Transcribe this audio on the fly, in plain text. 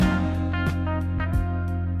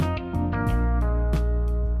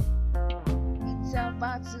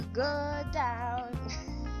to go down.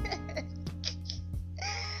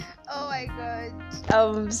 Oh my god.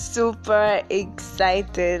 I'm super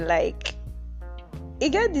excited. Like, you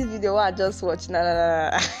get this video I just watched.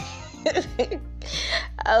 Nah.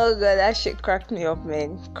 Oh god, that shit cracked me up,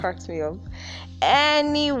 man. Cracked me up.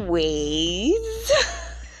 Anyways,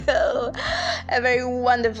 a very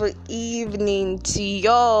wonderful evening to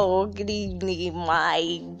y'all. Good evening,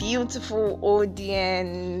 my beautiful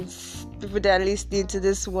audience. People that are listening to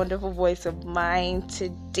this wonderful voice of mine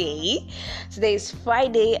today. Today is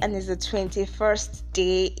Friday and it's the 21st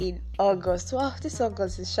day in August. Wow, this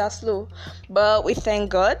August is just slow. But we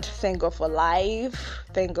thank God. Thank God for life.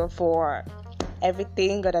 Thank God for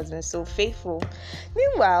everything. God has been so faithful.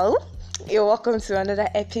 Meanwhile, you're welcome to another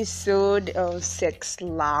episode of Sex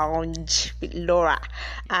Lounge with Laura.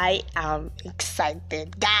 I am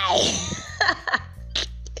excited, guys.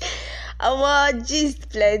 Our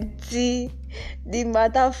gist plenty. The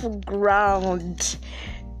matter for ground.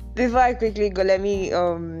 Before I quickly go, let me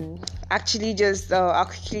actually just I'll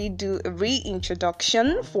quickly do a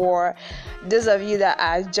reintroduction for those of you that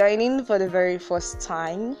are joining for the very first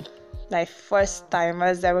time. My first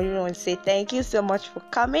timers, I really want to say thank you so much for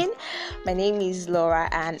coming. My name is Laura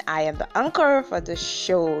and I am the anchor for the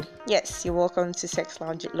show. Yes, you're welcome to Sex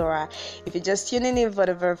Lounge with Laura. If you're just tuning in for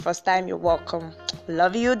the very first time, you're welcome.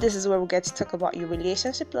 Love you. This is where we get to talk about your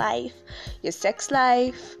relationship life, your sex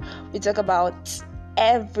life. We talk about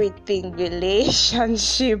everything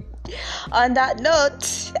relationship. On that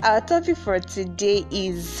note, our topic for today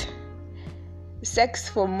is sex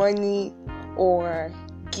for money or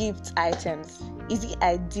gift items. Is it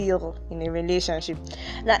ideal in a relationship?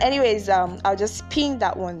 Now, anyways, I'll just pin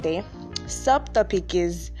that one day. Subtopic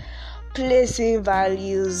is placing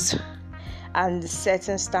values and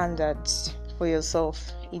setting standards for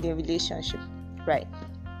yourself in a relationship, right?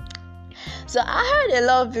 So I heard a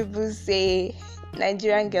lot of people say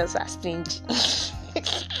Nigerian girls are stingy.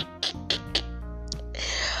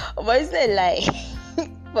 But it's a lie.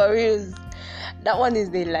 For real, that one is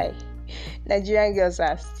the lie. Nigerian girls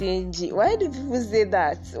are stingy. Why do people say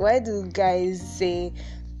that? Why do guys say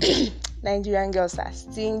Nigerian girls are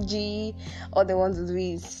stingy? All they want to do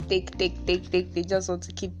is take. They just want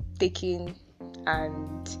to keep taking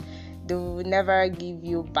and they will never give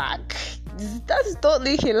you back. That's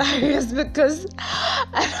totally hilarious because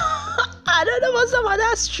I don't know what's up.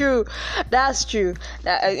 That's true. That's true.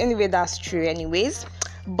 That's true anyways.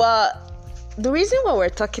 But the reason why we're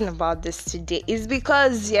talking about this today is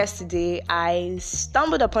because yesterday I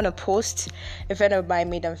stumbled upon a post a friend of mine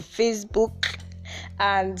made on Facebook,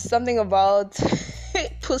 and something about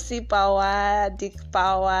pussy power, dick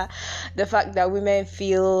power, the fact that women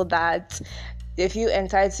feel that they feel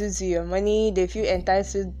entitled to your money, they feel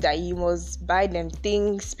entitled that you must buy them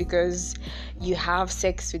things because you have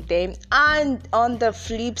sex with them. And on the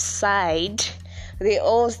flip side, they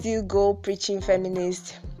all still go preaching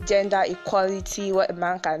feminist gender equality, what a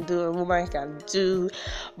man can do, a woman can do.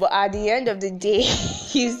 But at the end of the day,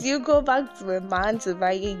 you still go back to a man to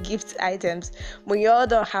buy gift items when you all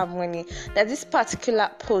don't have money. There's this particular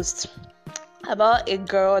post about a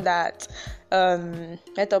girl that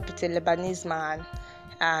met up with a Lebanese man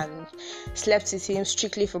and slept with him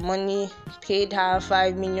strictly for money, paid her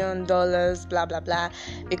 $5 million, blah blah blah,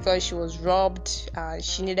 because she was robbed and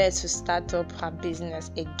she needed to start up her business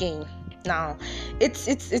again. Now,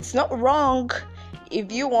 it's not wrong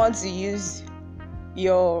if you want to use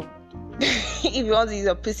your if you want to use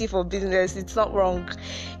your pussy for business. It's not wrong.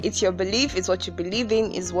 It's your belief. It's what you believe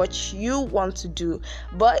in. It's what you want to do.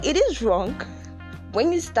 But it is wrong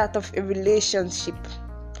when you start off a relationship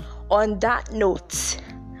on that note,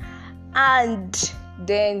 and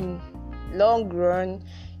then long run,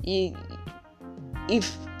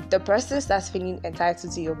 if the person starts feeling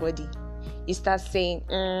entitled to your body, you start saying,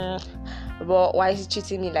 but why is he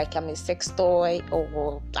treating me like I'm a sex toy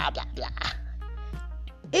or blah blah blah.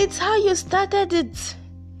 It's how you started it.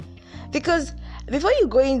 Because before you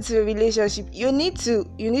go into a relationship, you need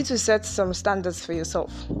to set some standards for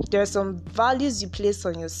yourself. There are some values you place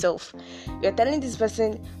on yourself. You're telling this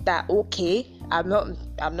person that, okay, I'm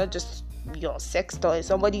not just your sex toy,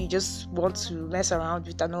 somebody you just want to mess around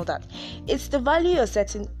with and all that. It's the value you're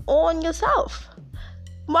setting on yourself.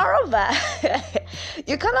 Moreover,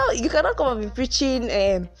 you cannot come up with preaching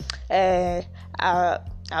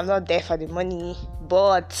I'm not there for the money,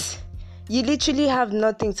 but you literally have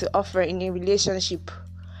nothing to offer in a relationship.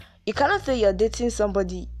 You cannot say you're dating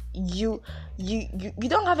somebody you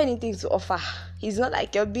don't have anything to offer. It's not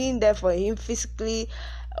like you're being there for him physically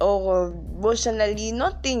or emotionally.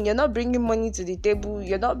 Nothing. You're not bringing money to the table.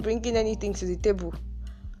 You're not bringing anything to the table.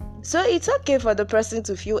 So it's okay for the person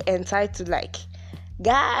to feel entitled, like,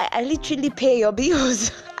 guy, I literally pay your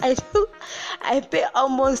bills. I pay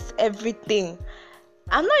almost everything.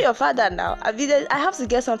 I'm not your father now. I have to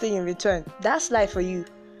get something in return. That's life for you.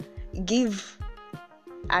 Give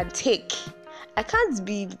and take. I can't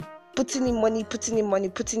be putting in money,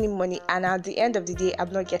 and at the end of the day,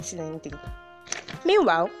 I'm not getting anything.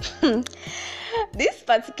 Meanwhile, this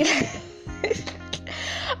particular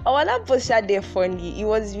that post there funny. It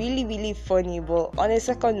was really, really funny, but on a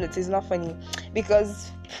second note, it's not funny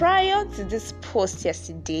because prior to this post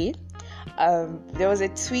yesterday, there was a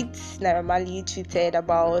tweet Naira Marley tweeted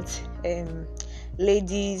about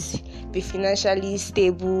ladies be financially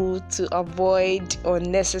stable to avoid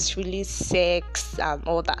unnecessarily sex and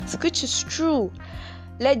all that, which is true.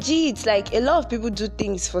 Legit, like, a lot of people do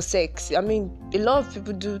things for sex. I mean, a lot of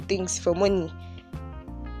people do things for money.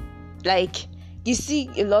 Like, you see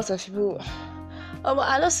a lot of people,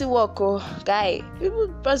 I don't see work, guy. People,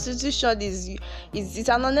 prostitution is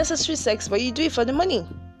an unnecessary sex, but you do it for the money.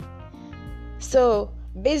 So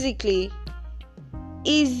basically,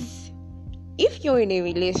 if you're in a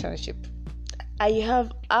relationship and you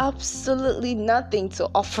have absolutely nothing to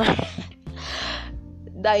offer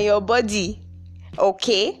than your body,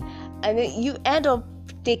 okay, and then you end up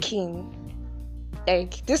taking,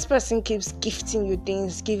 like, this person keeps gifting you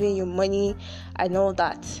things, giving you money and all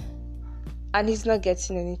that, and he's not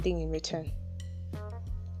getting anything in return.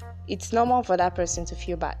 It's normal for that person to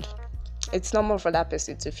feel bad. It's normal for that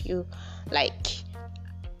person to feel like,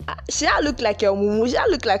 should I look like your mumu? Should I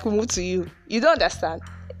look like mumu to you? You don't understand.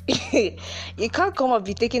 You can't come up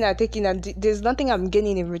be taking and there's nothing I'm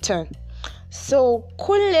getting in return. So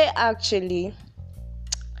Kule actually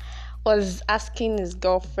was asking his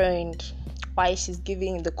girlfriend why she's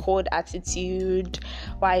giving the cold attitude,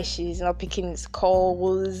 why she's not picking his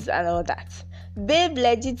calls and all that. Babe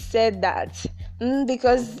legit said that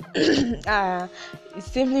because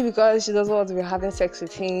it's simply because she doesn't want to be having sex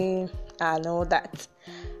with him and all that.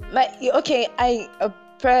 But okay, I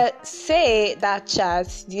say that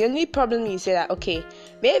chat. The only problem is that, okay,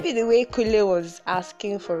 maybe the way Kule was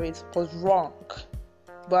asking for it was wrong,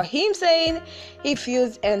 but him saying he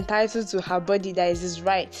feels entitled to her body, that is his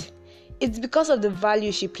right. It's because of the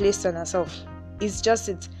value she placed on herself. It's just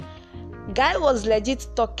it. Guy was legit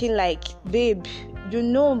talking like, babe, you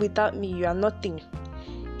know without me you are nothing.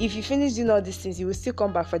 If you finish doing all these things, you will still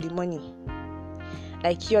come back for the money.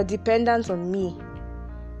 Like, you're dependent on me.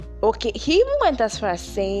 Okay, he even went as far as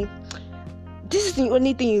saying, this is the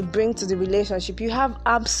only thing you bring to the relationship. You have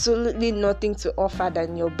absolutely nothing to offer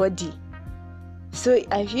than your body. So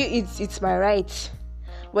I feel it's my right.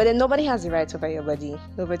 But then nobody has the right over your body.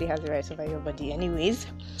 Nobody has the right over your body anyways.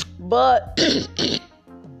 But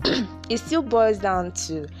it still boils down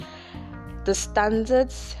to the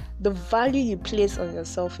standards, the value you place on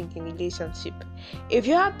yourself in a relationship. If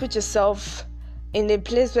you have put yourself in a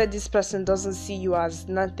place where this person doesn't see you as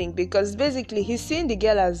nothing, because basically he's seeing the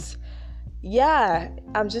girl as, yeah,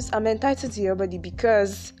 I'm entitled to your body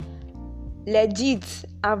because legit,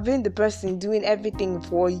 I've been the person doing everything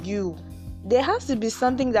for you. There has to be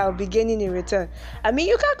something that will be gaining in return. I mean,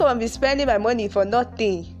 you can't come and be spending my money for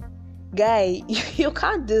nothing. Guy, you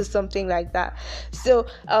can't do something like that. So,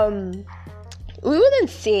 we wouldn't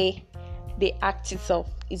say the act itself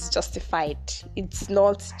is justified. It's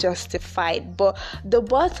not justified. But the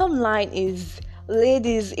bottom line is,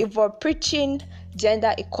 ladies, if we're preaching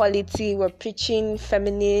gender equality, we're preaching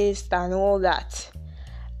feminist and all that,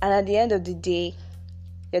 and at the end of the day,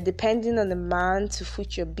 you're depending on the man to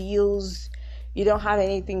foot your bills, you don't have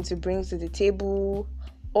anything to bring to the table,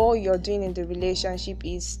 all you're doing in the relationship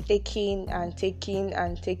is taking and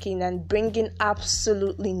bringing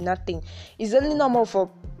absolutely nothing. It's only normal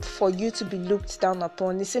for you to be looked down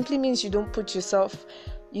upon. It simply means you don't put yourself,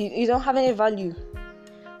 you don't have any value.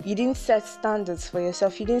 You didn't set standards for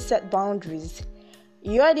yourself. You didn't set boundaries.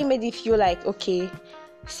 You already made it feel like, okay,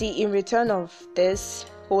 see, in return of this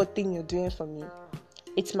whole thing you're doing for me,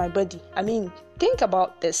 it's my body. I mean, think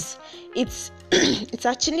about this. It's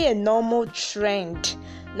actually a normal trend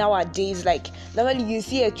nowadays. Like, normally you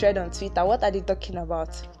see a trend on Twitter. What are they talking about?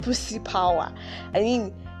 Pussy power. I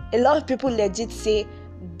mean, a lot of people legit say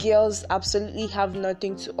girls absolutely have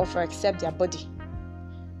nothing to offer except their body.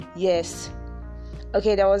 Yes.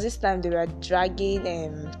 Okay, there was this time they were dragging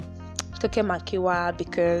Toke Makiwa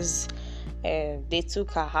because they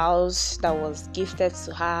took her house that was gifted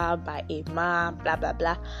to her by a man, blah blah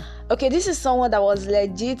blah. Okay, this is someone that was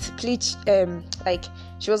legit like,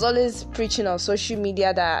 she was always preaching on social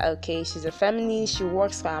media that, okay, she's a feminist, she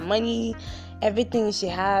works for her money, everything she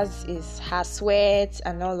has is her sweat,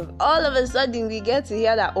 and all of a sudden we get to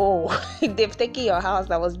hear that, oh, they've taken your house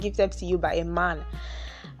that was gifted to you by a man.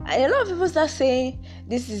 And a lot of people start saying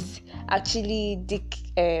this is actually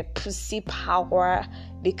the pussy power,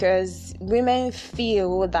 because women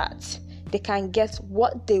feel that they can get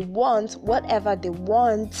what they want, whatever they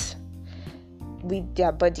want, with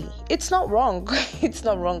their body. It's not wrong. It's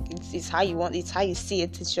not wrong. It's how you want. It's how you see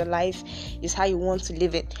it. It's your life. It's how you want to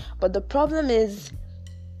live it. But the problem is,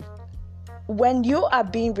 when you are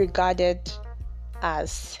being regarded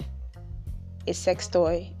as a sex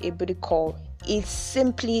toy, a booty call, it's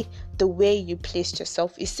simply the way you placed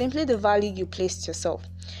yourself. It's simply the value you placed yourself.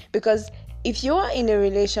 Because if you are in a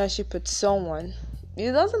relationship with someone,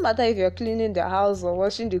 it doesn't matter if you're cleaning the house or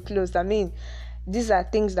washing the clothes. I mean, these are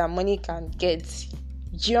things that money can get.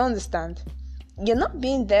 Do you understand? You're not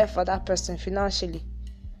being there for that person financially.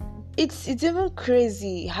 It's even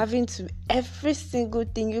crazy having to every single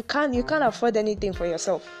thing. You can't afford anything for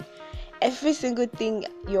yourself. Every single thing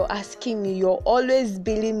you're asking me, you're always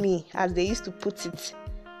billing me, as they used to put it.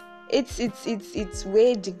 It's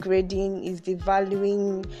way degrading. It's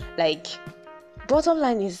devaluing. Like, bottom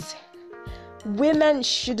line is, women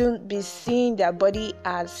shouldn't be seeing their body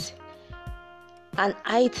as an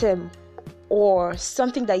item or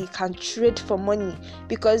something that you can trade for money,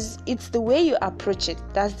 because it's the way you approach it.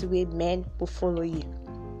 That's the way men will follow you.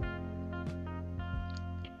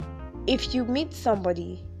 If you meet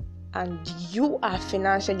somebody and you are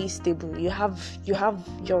financially stable, you have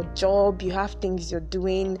your job, you have things you're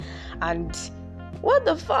doing, and what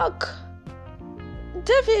the fuck,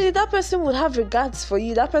 definitely that person will have regards for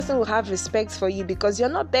you. That person will have respect for you, because you're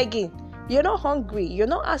not begging. You're not hungry. You're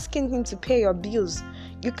not asking him to pay your bills.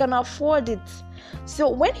 You can afford it. So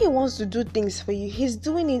when he wants to do things for you, he's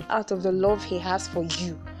doing it out of the love he has for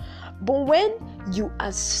you. But when you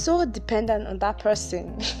are so dependent on that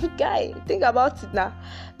person, guy, think about it now.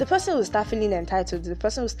 The person will start feeling entitled. The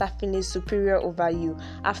person will start feeling superior over you.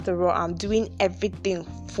 After all, I'm doing everything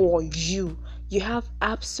for you. You have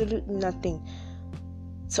absolutely nothing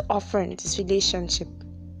to offer in this relationship.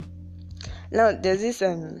 Now, there's this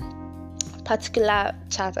particular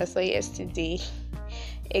chat I saw yesterday.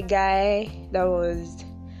 A guy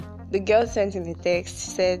the girl sent him a text,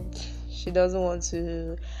 said she doesn't want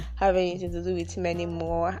to have anything to do with him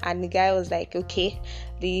anymore, and the guy was like, okay,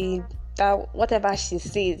 that whatever she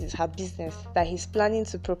says is her business, that he's planning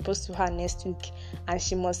to propose to her next week, and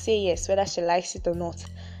she must say yes whether she likes it or not.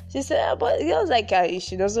 She said, but the girl's like,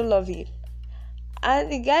 she doesn't love you.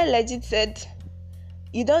 And the guy legit said,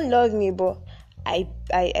 you don't love me, but I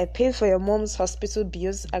paid for your mom's hospital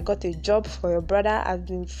bills. I got a job for your brother. I've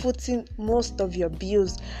been footing most of your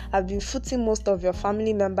bills. I've been footing most of your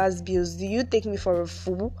family members' bills. Do you take me for a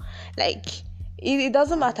fool? Like, it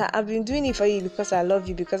doesn't matter. I've been doing it for you because I love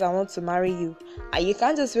you, because I want to marry you. And you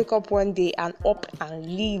can't just wake up one day and up and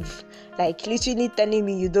leave. Like, literally telling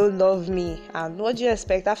me you don't love me. And what do you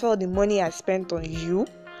expect after all the money I spent on you?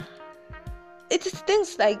 It's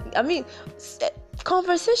things like, I mean,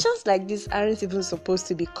 conversations like this aren't even supposed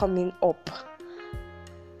to be coming up.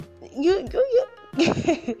 You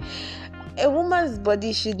a woman's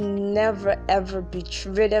body should never ever be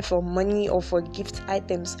traded for money or for gift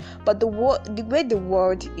items. But the way the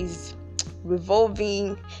world is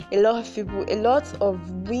revolving, a lot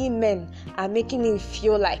of women are making it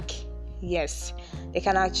feel like, yes, they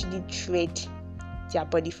can actually trade their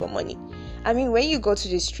body for money. I mean, when you go to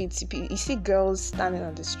the streets, you see girls standing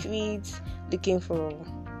on the streets looking for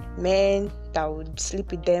men that would sleep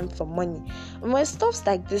with them for money. And when stuff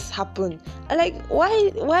like this happen, I'm like,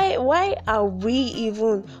 why are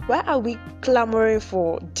we clamoring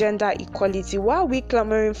for gender equality? Why are we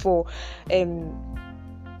clamoring for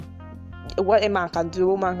what a man can do, a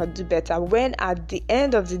woman can do better, when at the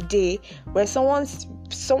end of the day, when someone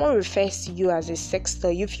refers to you as a sex toy,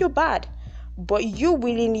 you feel bad, but you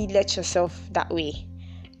willingly let yourself that way.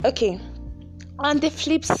 Okay, on the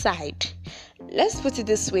flip side, let's put it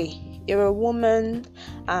this way: you're a woman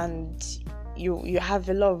and you have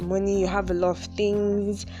a lot of money, you have a lot of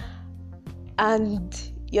things,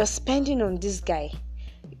 and you're spending on this guy.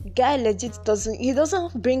 Guy legit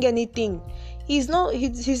doesn't bring anything. He's not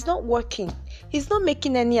working. He's not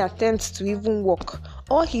making any attempts to even work.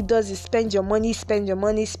 All he does is spend your money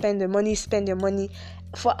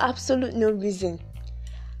for absolute no reason.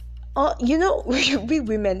 We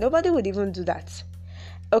women, nobody would even do that.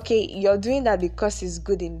 Okay, you're doing that because he's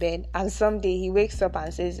good in bed, and someday he wakes up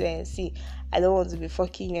and says, see, I don't want to be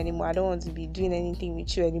fucking you anymore. I don't want to be doing anything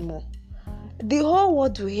with you anymore. The whole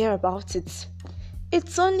world will hear about it.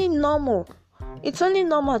 It's only normal. It's only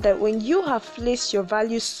normal that when you have placed your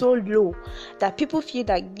value so low that people feel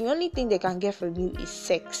that the only thing they can get from you is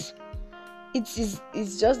sex. It's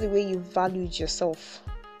just the way you valued yourself.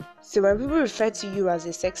 So when people refer to you as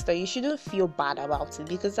a sex toy, you shouldn't feel bad about it,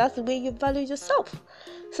 because that's the way you value yourself.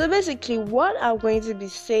 So basically, what I'm going to be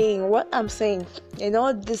saying, what I'm saying, and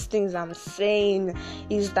all these things I'm saying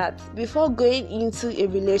is that before going into a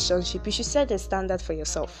relationship, you should set a standard for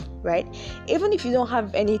yourself, right? Even if you don't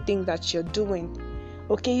have anything that you're doing,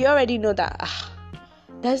 okay, you already know that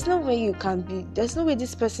there's no way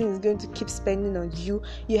this person is going to keep spending on you.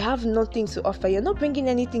 You have nothing to offer. You're not bringing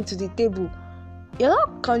anything to the table. You're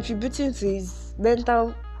not contributing to his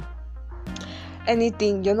mental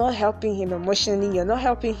anything. You're not helping him emotionally. You're not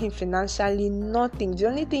helping him financially. Nothing. The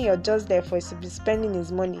only thing you're just there for is to be spending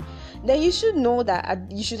his money. Then you should know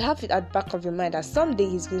that you should have it at the back of your mind that someday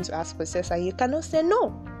he's going to ask for sex and you cannot say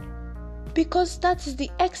no, because that is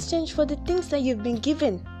the exchange for the things that you've been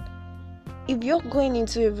given. If you're going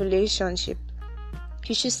into a relationship,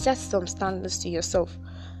 you should set some standards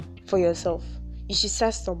for yourself. You should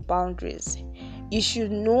set some boundaries. You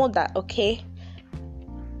should know that, okay,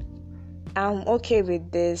 I'm okay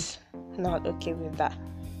with this, not okay with that.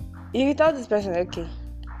 If you tell this person, okay,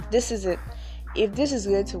 this is it. If this is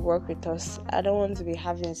going to work with us, I don't want to be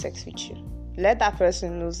having sex with you. Let that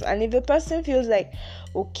person know. And if the person feels like,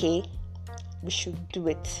 okay, we should do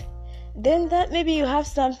it, then that maybe you have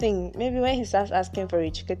something. Maybe when he starts asking for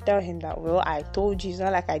it, you could tell him that, well, I told you. It's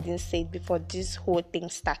not like I didn't say it before this whole thing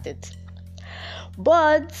started.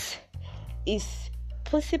 But is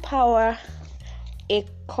pussy power a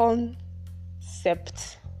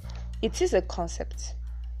concept? It is a concept.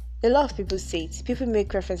 A lot of people say it. People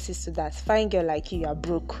make references to that. Fine girl like you are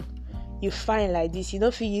broke. You fine like this. You know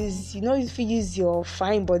if you use your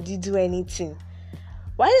fine body do anything.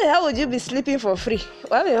 Why the hell would you be sleeping for free?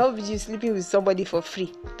 Why the hell would you be sleeping with somebody for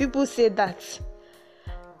free? People say that.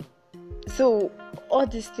 So all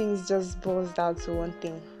these things just boils down to one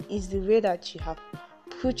thing. It's the way that you have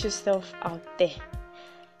put yourself out there.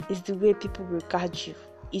 It's the way people regard you.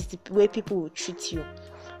 It's the way people will treat you.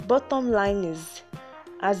 Bottom line is,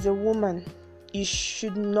 as a woman, you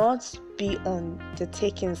should not be on the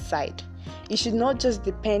taking side. You should not just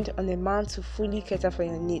depend on a man to fully cater for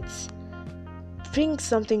your needs. Bring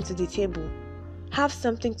something to the table. Have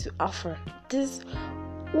something to offer.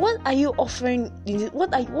 What are you offering?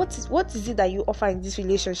 What is it that you offer in this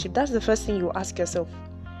relationship? That's the first thing you ask yourself.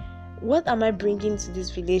 What am I bringing to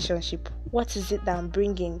this relationship? What is it that I'm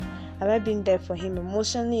bringing? Am I being there for him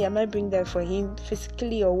emotionally? Am I being there for him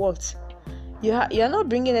physically, or what? You're not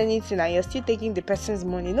bringing anything and you're still taking the person's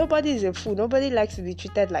money. Nobody is a fool. Nobody likes to be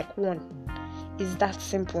treated like one. It's that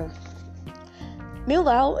simple.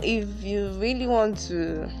 Meanwhile, if you really want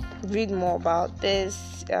to read more about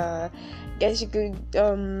this, guess you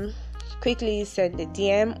could quickly send a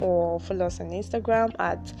DM or follow us on Instagram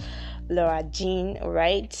at Laura Jean.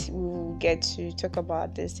 Alright, we'll get to talk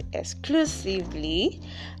about this exclusively.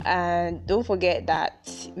 And don't forget that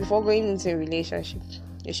before going into a relationship,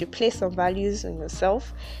 you should place some values on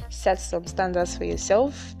yourself, set some standards for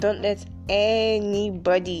yourself. Don't let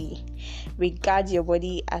anybody regard your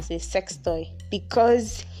body as a sex toy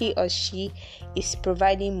because he or she is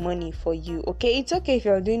providing money for you. Okay, it's okay if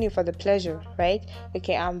you're doing it for the pleasure, right?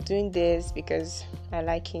 Okay, I'm doing this because I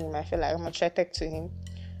like him, I feel like I'm attracted to him.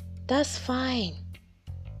 That's fine.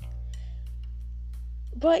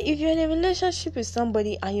 But if you're in a relationship with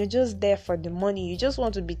somebody and you're just there for the money, you just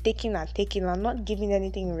want to be taking and not giving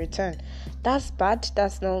anything in return, that's bad.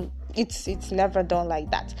 That's not. It's never done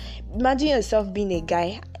like that. Imagine yourself being a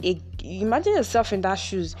guy. Imagine yourself in that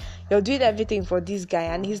shoes. You're doing everything for this guy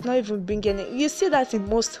and he's not even bringing it. You see that in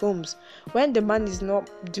most homes when the man is not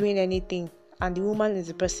doing anything and the woman is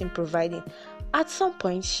the person providing. At some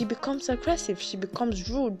point, she becomes aggressive. She becomes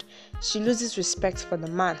rude. She loses respect for the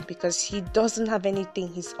man because he doesn't have anything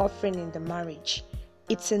he's offering in the marriage.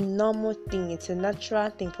 It's a normal thing. It's a natural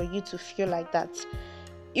thing for you to feel like that.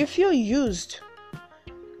 You feel used.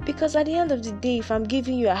 Because at the end of the day, if I'm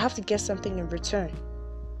giving you, I have to get something in return.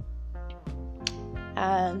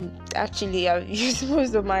 And actually, I've used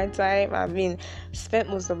most of my time. Spent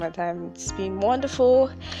most of my time. It's been wonderful.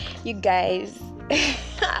 You guys...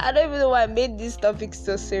 I don't even know why I made this topic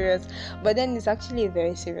so serious, but then it's actually a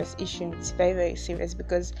very serious issue. It's very, very serious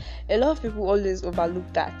because a lot of people always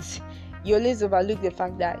overlook that. You always overlook the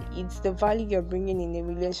fact that it's the value you're bringing in a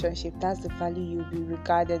relationship. That's the value you'll be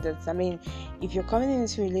regarded as. If you're coming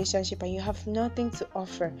into a relationship and you have nothing to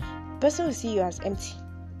offer, the person will see you as empty.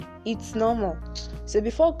 It's normal. So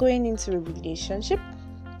before going into a relationship,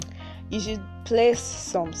 you should place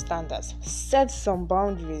some standards, set some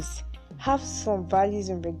boundaries. have some values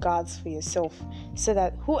and regards for yourself, so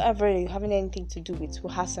that whoever you're having anything to do with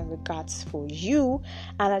will have some regards for you.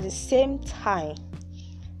 And at the same time,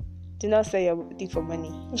 do not sell your body for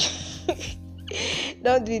money.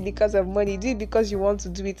 Don't do it because of money. Do it because you want to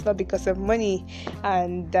do it, not because of money.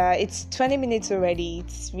 And it's 20 minutes already.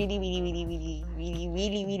 It's really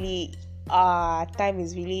time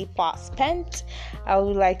is really fast spent. I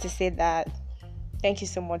would like to say that thank you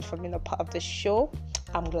so much for being a part of the show.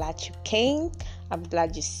 I'm glad you came. I'm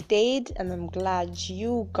glad you stayed, and I'm glad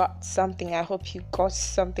you got something. I hope you got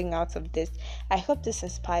something out of this. I hope this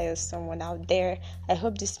inspires someone out there. I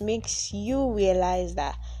hope this makes you realize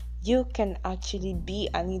that you can actually be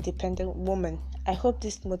an independent woman. I hope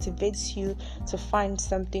this motivates you to find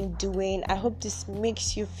something doing. I hope this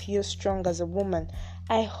makes you feel strong as a woman.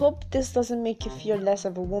 I hope this doesn't make you feel less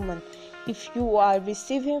of a woman. If you are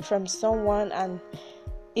receiving from someone and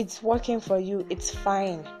it's working for you, it's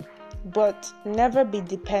fine. But never be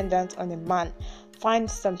dependent on a man. Find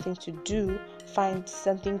something to do. Find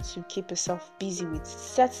something to keep yourself busy with.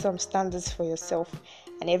 Set some standards for yourself,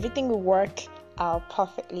 and everything will work out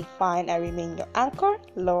perfectly fine. I remain your anchor,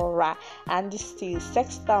 Laura, and this is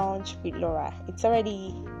Sex Lounge with Laura. It's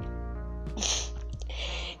already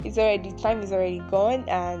time is already gone,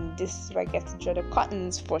 and this is where I get to draw the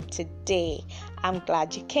curtains for today. I'm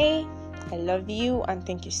glad you came. I love you, and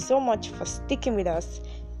thank you so much for sticking with us.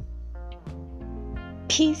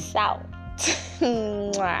 Peace out.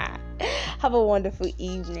 Have a wonderful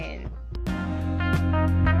evening.